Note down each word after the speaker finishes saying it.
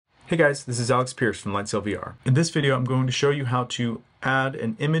Hey guys, this is Alex Pierce from Lightsail VR. In this video, I'm going to show you how to add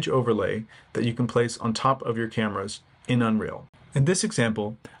an image overlay that you can place on top of your cameras in Unreal. In this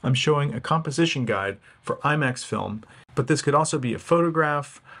example, I'm showing a composition guide for IMAX film, but this could also be a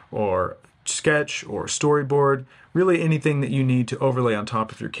photograph or sketch or storyboard, really anything that you need to overlay on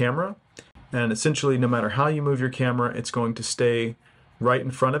top of your camera. And essentially, no matter how you move your camera, it's going to stay right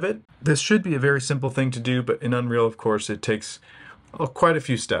in front of it. This should be a very simple thing to do, but in Unreal, of course, it takes quite a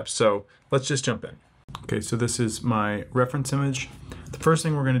few steps. So let's just jump in. Okay, so this is my reference image. The first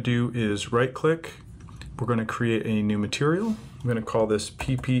thing we're going to do is right click. We're going to create a new material. I'm going to call this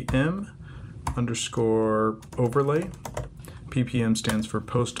ppm underscore overlay. ppm stands for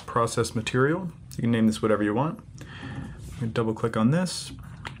post process material. You can name this whatever you want. I'm going to double click on this.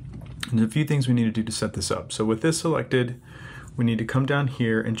 And there's a few things we need to do to set this up. So with this selected, we need to come down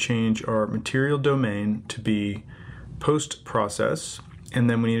here and change our material domain to be post-process, and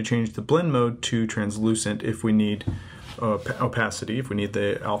then we need to change the blend mode to translucent if we need opacity, if we need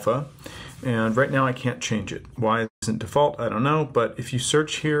the alpha. And right now I can't change it. Why it isn't default, I don't know, but if you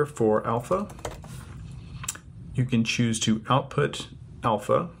search here for alpha, you can choose to output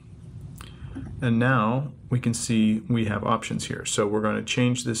alpha, and now we can see we have options here. So we're going to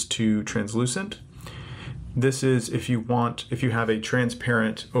change this to translucent. This is if you have a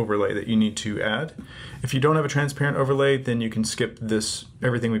transparent overlay that you need to add. If you don't have a transparent overlay, then you can skip this,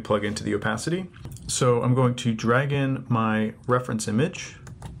 everything we plug into the opacity. So I'm going to drag in my reference image.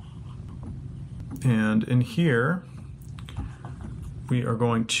 And in here, we are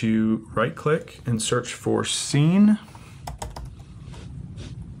going to right click and search for scene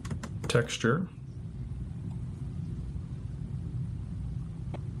texture.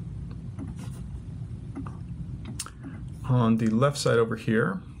 On the left side over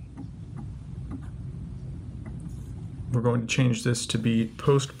here, we're going to change this to be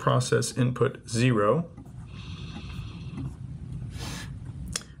post-process input 0.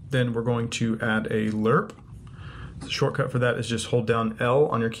 Then we're going to add a lerp. The shortcut for that is just hold down L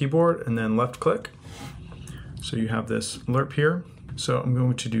on your keyboard and then left click. So you have this lerp here. So I'm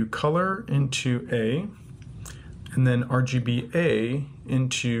going to do color into A and then RGBA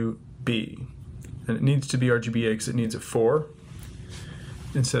into B. And it needs to be RGBA because it needs a 4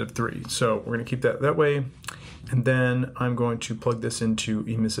 instead of 3. So we're going to keep that way. And then I'm going to plug this into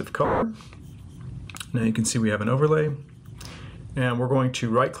emissive color. Now you can see we have an overlay. And we're going to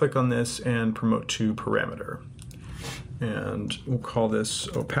right click on this and promote to parameter. And we'll call this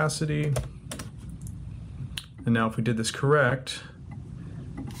opacity. And now if we did this correct,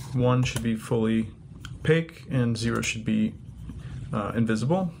 1 should be fully opaque and 0 should be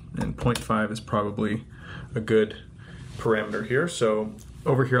invisible, and 0.5 is probably a good parameter here. So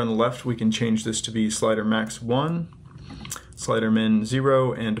over here on the left, we can change this to be slider max 1, slider min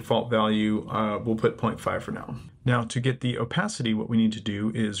 0, and default value, we'll put 0.5 for now. Now to get the opacity, what we need to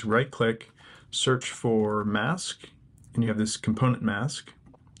do is right click, search for mask, and you have this component mask.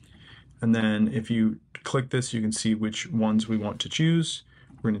 And then if you click this, you can see which ones we want to choose.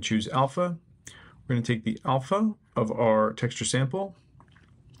 We're going to choose alpha. We're going to take the alpha of our texture sample,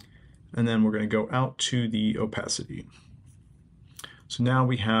 and then we're going to go out to the opacity. So now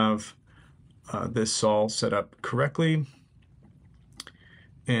we have this all set up correctly,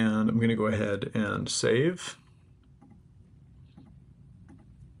 and I'm going to go ahead and save.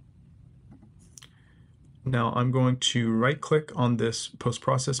 Now I'm going to right click on this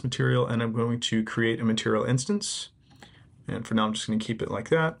post-process material and I'm going to create a material instance, and for now I'm just going to keep it like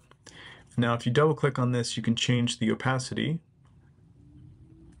that. Now if you double click on this, you can change the opacity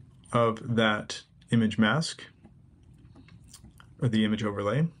of that image mask or the image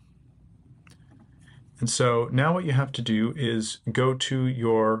overlay. And so now what you have to do is go to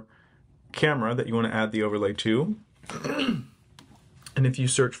your camera that you want to add the overlay to, and if you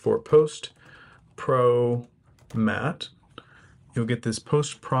search for post pro matte, you'll get this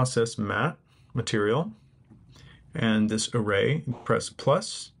post process matte material and this array. Press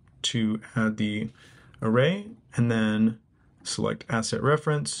plus to add the array, and then select asset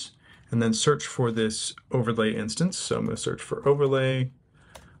reference, and then search for this overlay instance. So I'm going to search for overlay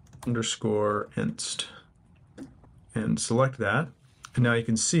underscore inst and select that. And now you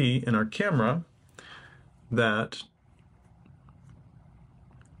can see in our camera that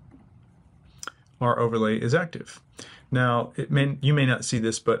our overlay is active. Now you may not see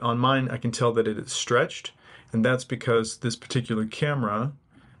this, but on mine I can tell that it is stretched, and that's because this particular camera,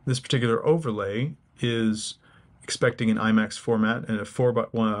 this particular overlay, is expecting an IMAX format and a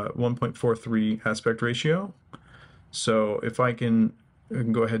 1.43 aspect ratio. So if I can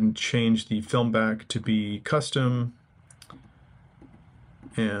go ahead and change the film back to be custom,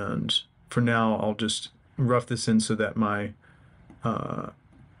 And for now, I'll just rough this in so that my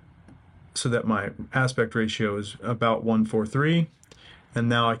aspect ratio is about 1:3, and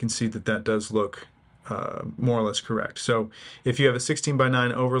now I can see that that does look more or less correct. So if you have a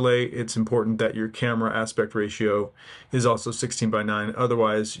 16:9 overlay, it's important that your camera aspect ratio is also 16:9,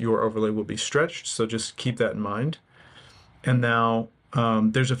 otherwise your overlay will be stretched, so just keep that in mind. And now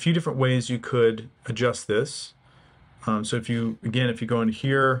there's a few different ways you could adjust this. So if you go into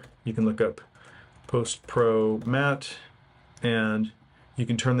here, you can look up Post Pro Matte, and you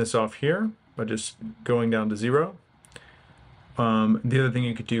can turn this off here by just going down to 0. The other thing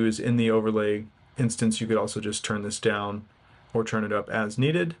you could do is in the overlay instance, you could also just turn this down or turn it up as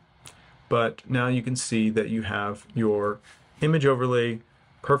needed. But now you can see that you have your image overlay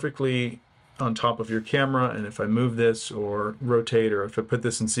perfectly on top of your camera, and if I move this or rotate, or if I put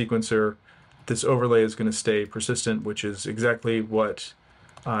this in sequencer, this overlay is going to stay persistent, which is exactly what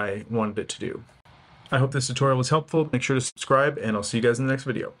I wanted it to do. I hope this tutorial was helpful. Make sure to subscribe, and I'll see you guys in the next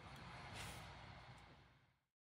video.